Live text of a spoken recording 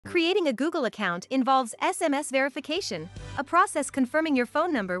Creating a Google account involves SMS verification, a process confirming your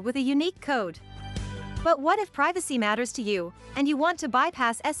phone number with a unique code. But what if privacy matters to you, and you want to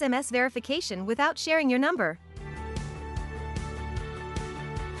bypass SMS verification without sharing your number?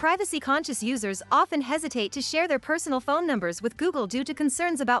 Privacy-conscious users often hesitate to share their personal phone numbers with Google due to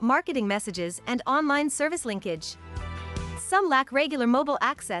concerns about marketing messages and online service linkage. Some lack regular mobile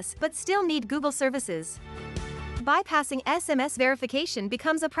access but still need Google services. Bypassing SMS verification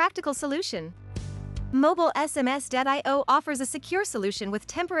becomes a practical solution. MobileSMS.io offers a secure solution with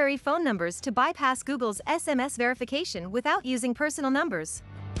temporary phone numbers to bypass Google's SMS verification without using personal numbers.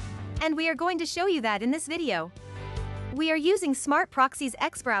 And we are going to show you that in this video. We are using SmartProxy's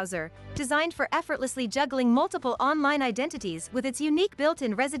X browser, designed for effortlessly juggling multiple online identities with its unique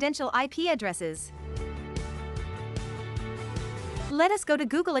built-in residential IP addresses. Let us go to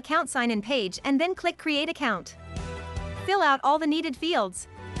Google account sign-in page and then click Create Account. Fill out all the needed fields.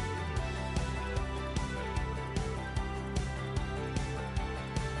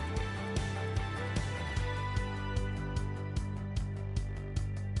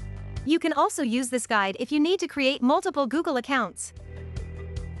 You can also use this guide if you need to create multiple Google accounts.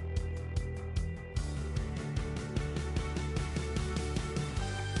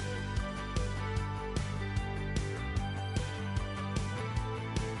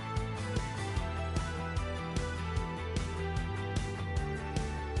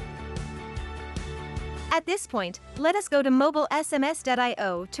 At this point, let us go to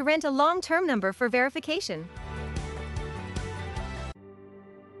MobileSMS.io to rent a long-term number for verification.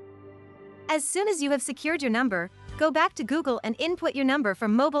 As soon as you have secured your number, go back to Google and input your number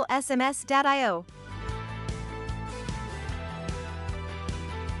from MobileSMS.io.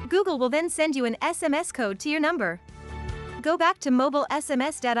 Google will then send you an SMS code to your number. Go back to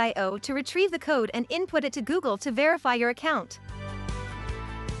MobileSMS.io to retrieve the code and input it to Google to verify your account.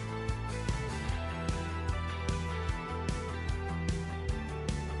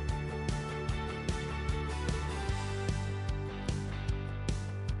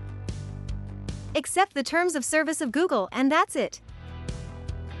 Accept the terms of service of Google, and that's it.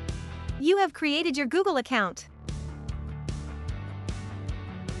 You have created your Google account.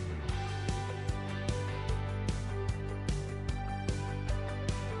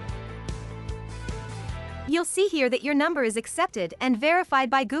 You'll see here that your number is accepted and verified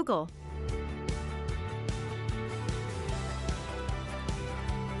by Google.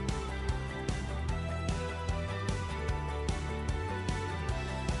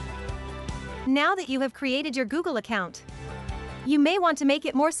 Now that you have created your Google account, you may want to make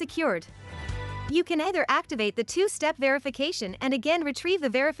it more secured. You can either activate the two-step verification and again retrieve the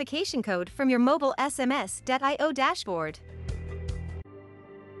verification code from your MobileSMS.io dashboard.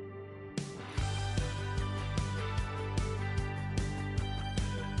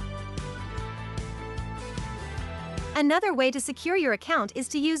 Another way to secure your account is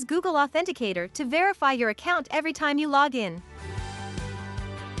to use Google Authenticator to verify your account every time you log in.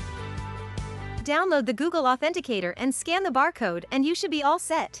 Download the Google Authenticator and scan the barcode, and you should be all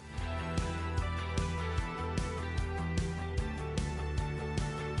set.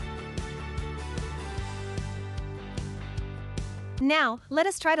 Now, let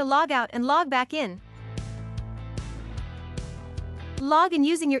us try to log out and log back in. Log in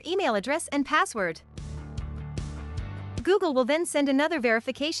using your email address and password. Google will then send another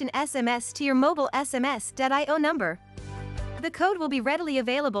verification SMS to your MobileSMS.io number. The code will be readily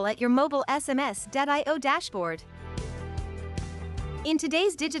available at your MobileSMS.io dashboard. In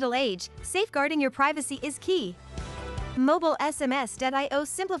today's digital age, safeguarding your privacy is key. MobileSMS.io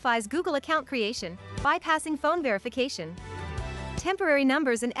simplifies Google account creation, bypassing phone verification. Temporary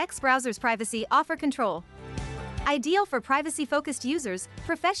numbers and X browser's privacy offer control. Ideal for privacy-focused users,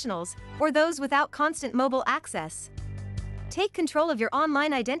 professionals, or those without constant mobile access. Take control of your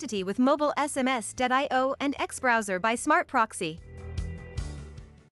online identity with MobileSMS.io and X Browser by SmartProxy.